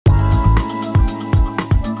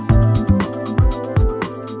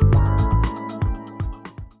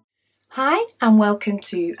and welcome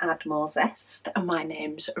to Add More Zest. My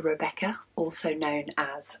name's Rebecca, also known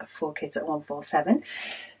as 4Kids at 147,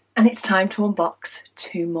 and it's time to unbox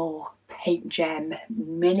two more PaintGem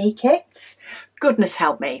mini kits. Goodness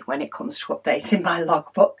help me when it comes to updating my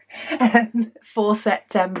logbook for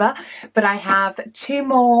September, but I have two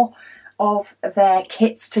more of their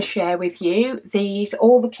kits to share with you.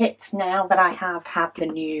 All the kits now that I have the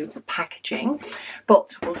new packaging,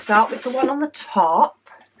 but we'll start with the one on the top.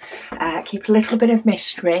 Keep a little bit of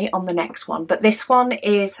mystery on the next one, but this one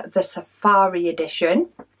is the Safari edition.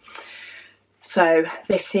 So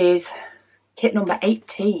this is kit number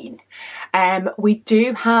 18. We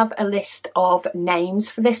do have a list of names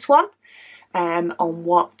for this one on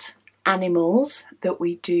what animals that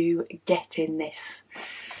we do get in this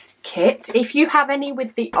kit. If you have any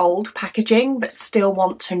with the old packaging but still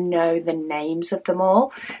want to know the names of them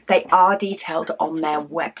all, they are detailed on their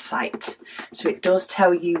website, so it does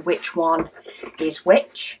tell you which one is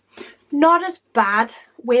which. Not as bad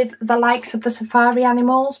with the likes of the safari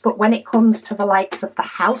animals, but when it comes to the likes of the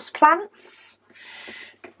house plants,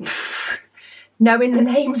 knowing the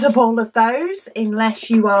names of all of those,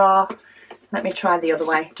 unless you are, let me try the other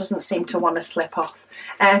way, it doesn't seem to want to slip off.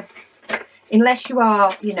 Unless you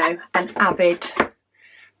are, you know, an avid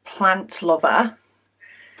plant lover,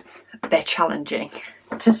 they're challenging,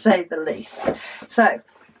 to say the least. So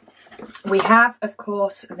we have, of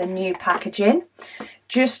course, the new packaging.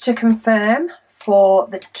 Just to confirm, for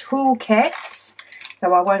the toolkits,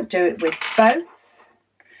 though I won't do it with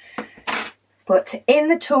both, but in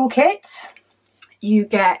the toolkit, you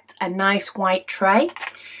get a nice white tray.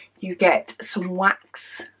 You get some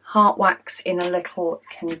wax, heart wax in a little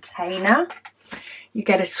container. You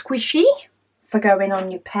get a squishy for going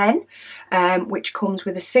on your pen, which comes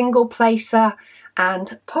with a single placer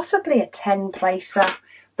and possibly a 10 placer,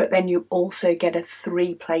 but then you also get a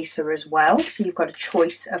 3 placer as well, so you've got a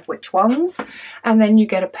choice of which ones. And then you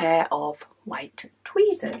get a pair of white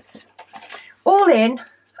tweezers, all in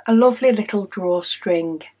a lovely little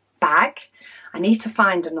drawstring bag. I need to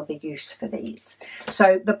find another use for these.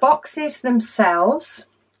 So the boxes themselves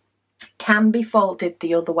can be folded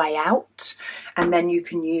the other way out, and then you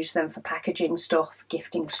can use them for packaging stuff,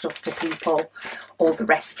 gifting stuff to people, all the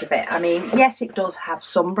rest of it. I mean, yes, it does have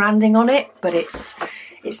some branding on it, but it's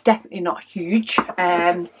definitely not huge.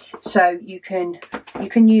 So you can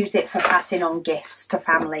use it for passing on gifts to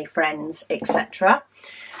family, friends, etc.,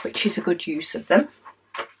 which is a good use of them.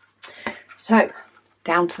 So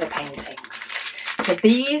down to the paintings. So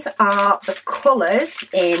these are the colours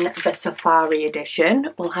in the Safari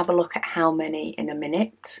edition. We'll have a look at how many in a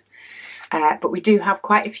minute. But we do have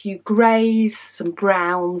quite a few greys, some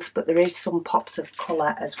browns, but there is some pops of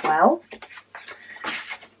colour as well.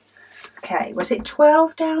 Okay, was it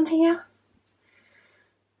 12 down here?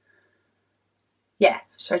 Yeah,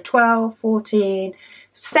 so 12, 14,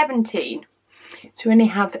 17. So we only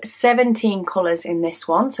have 17 colours in this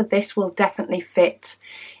one. So this will definitely fit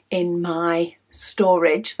in my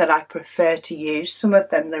storage that I prefer to use. Some of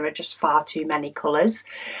them, there are just far too many colours,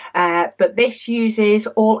 but this uses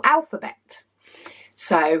all alphabet.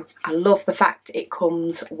 So I love the fact it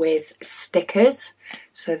comes with stickers,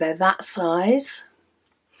 so they're that size,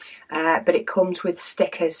 but it comes with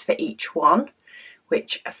stickers for each one,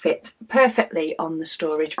 which fit perfectly on the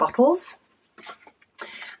storage bottles.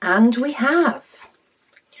 And we have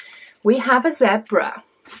a zebra.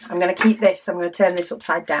 I'm going to keep this, I'm going to turn this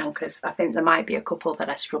upside down because I think there might be a couple that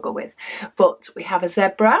I struggle with. But we have a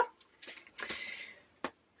zebra,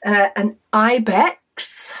 an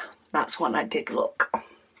ibex, that's one I did look.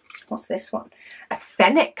 What's this one? A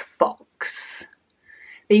fennec fox.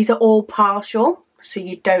 These are all partial, so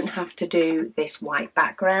you don't have to do this white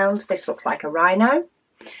background. This looks like a rhino.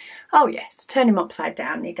 Oh yes, turn him upside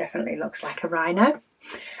down, he definitely looks like a rhino.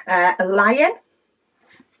 A lion.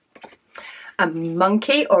 A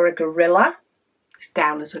monkey or a gorilla. It's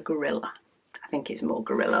down as a gorilla. I think it's more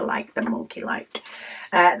gorilla-like than monkey-like.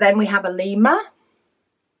 Then we have a lemur.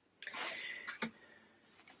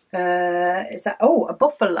 Is that, oh, a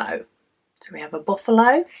buffalo. So we have a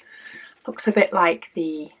buffalo. Looks a bit like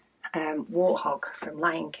the warthog from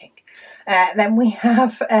Lion King. Then we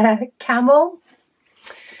have a camel,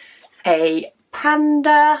 a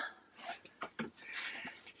panda,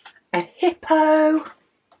 a hippo.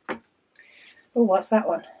 Oh, what's that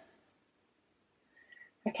one?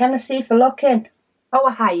 I cannot see for looking. Oh,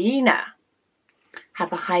 a hyena.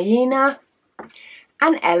 Have a hyena,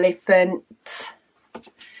 an elephant,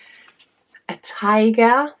 a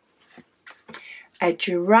tiger, a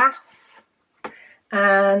giraffe,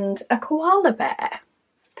 and a koala bear.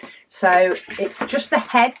 So it's just the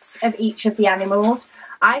heads of each of the animals.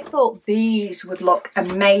 I thought these would look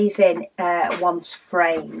amazing once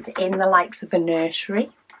framed in the likes of a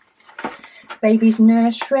nursery. Baby's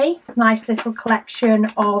nursery. Nice little collection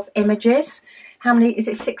of images. How many? Is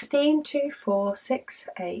it 16? 2, 4, 6,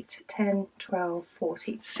 8, 10, 12,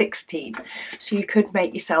 14, 16. So you could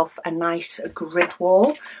make yourself a nice grid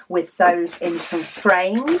wall with those in some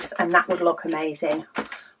frames, and that would look amazing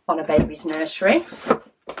on a baby's nursery.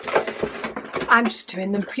 I'm just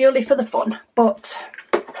doing them purely for the fun, but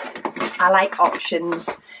I like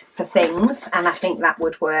options for things, and I think that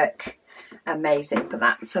would work amazing for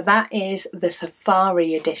that. So that is the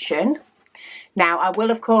Safari edition. Now I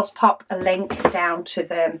will of course pop a link down to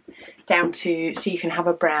so you can have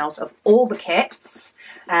a browse of all the kits.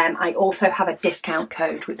 I also have a discount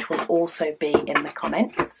code which will also be in the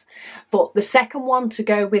comments. But the second one to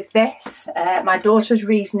go with this, my daughter's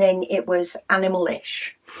reasoning it was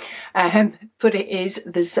animalish, but it is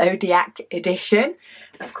the Zodiac edition.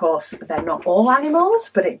 Of course they're not all animals,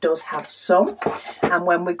 but it does have some, and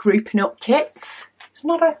when we're grouping up kits, it's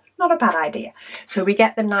not a bad idea. So we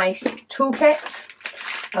get the nice toolkit,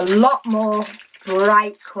 a lot more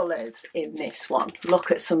bright colours in this one. Look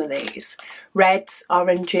at some of these. Reds,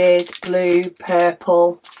 oranges, blue,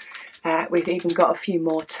 purple. We've even got a few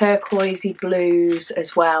more turquoisey blues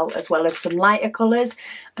as well as some lighter colours,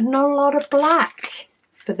 and not a lot of black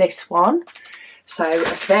for this one. So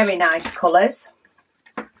very nice colours.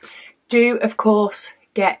 Do of course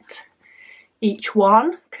get each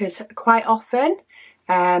one, because quite often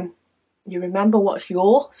you remember what's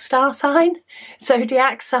your star sign,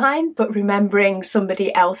 zodiac sign, but remembering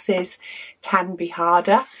somebody else's can be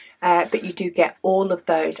harder, but you do get all of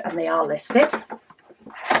those and they are listed.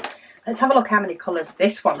 Let's have a look how many colours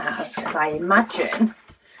this one has, because I imagine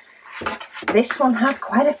this one has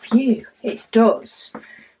quite a few. It does.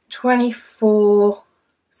 24,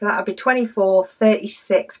 so that would be 24,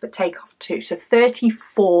 36, but take off 2. So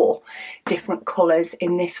 34 different colours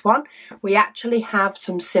in this one. We actually have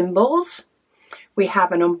some symbols. We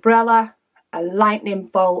have an umbrella, a lightning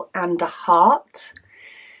bolt and a heart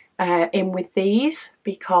in with these,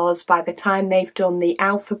 because by the time they've done the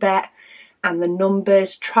alphabet and the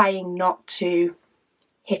numbers, trying not to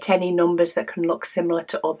hit any numbers that can look similar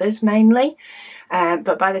to others mainly.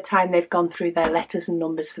 But by the time they've gone through their letters and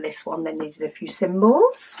numbers for this one, they needed a few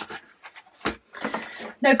symbols.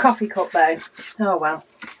 No coffee cup though. Oh well.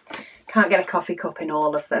 Can't get a coffee cup in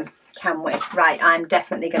all of them, can we? Right, I'm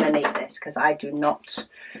definitely going to need this because I do not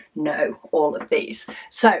know all of these.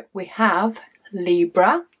 So we have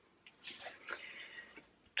Libra,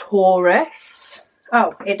 Taurus.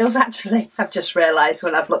 Oh, it does actually, I've just realised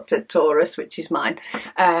when I've looked at Taurus, which is mine,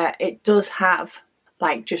 it does have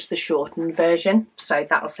like just the shortened version, so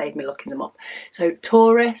that'll save me looking them up. So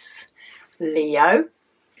Taurus, Leo,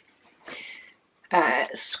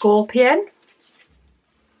 Scorpion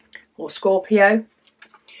or Scorpio,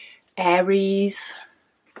 Aries,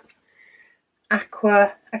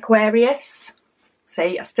 Aquarius,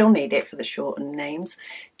 see I still need it for the shortened names,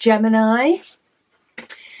 Gemini,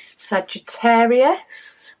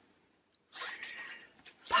 Sagittarius,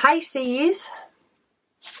 Pisces,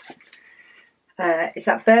 is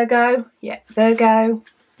that Virgo? Yeah, Virgo,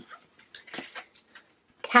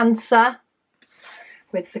 Cancer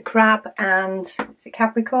with the crab, and is it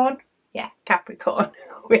Capricorn? Yeah, Capricorn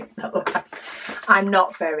with the lamb. I'm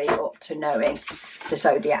not very up to knowing the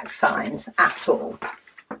zodiac signs at all.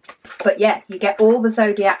 But yeah, you get all the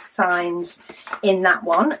zodiac signs in that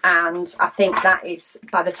one, and I think that is,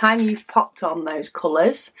 by the time you've popped on those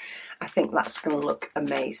colours, I think that's going to look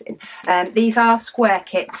amazing. These are square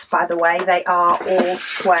kits, by the way. They are all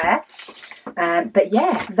square. But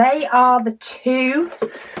yeah, they are the 2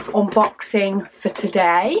 unboxing for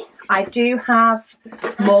today. I do have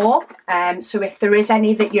more, so if there is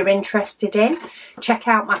any that you're interested in, check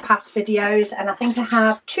out my past videos, and I think I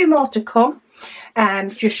have 2 more to come,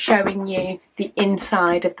 just showing you the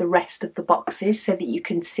inside of the rest of the boxes so that you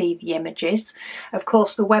can see the images. Of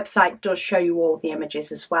course, the website does show you all the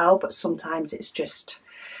images as well, but sometimes it's just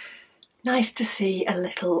nice to see a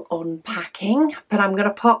little unpacking. But I'm going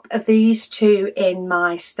to pop these 2 in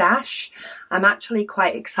my stash. I'm actually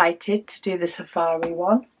quite excited to do the safari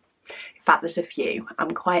one. In fact, there's a few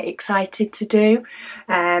I'm quite excited to do.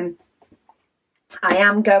 I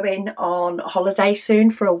am going on holiday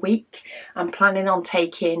soon for a week. I'm planning on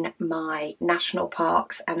taking my national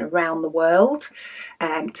parks and around the world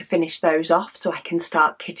to finish those off so I can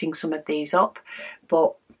start kitting some of these up.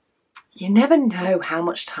 But you never know how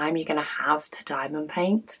much time you're going to have to diamond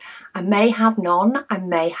paint. I may have none, I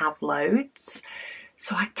may have loads.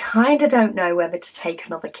 So I kind of don't know whether to take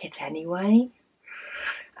another kit anyway.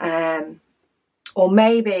 Or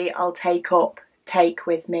maybe I'll take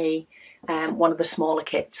with me one of the smaller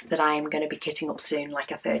kits that I am going to be kitting up soon,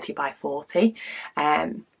 like a 30 by 40.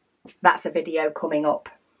 That's a video coming up.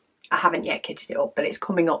 I haven't yet kitted it up, but it's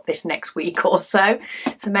coming up this next week or so.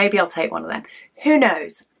 So maybe I'll take one of them. Who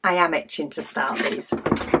knows? I am itching to start these.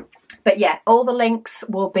 But yeah, all the links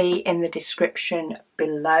will be in the description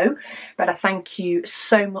below. But I thank you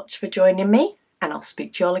so much for joining me, and I'll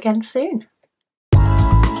speak to you all again soon.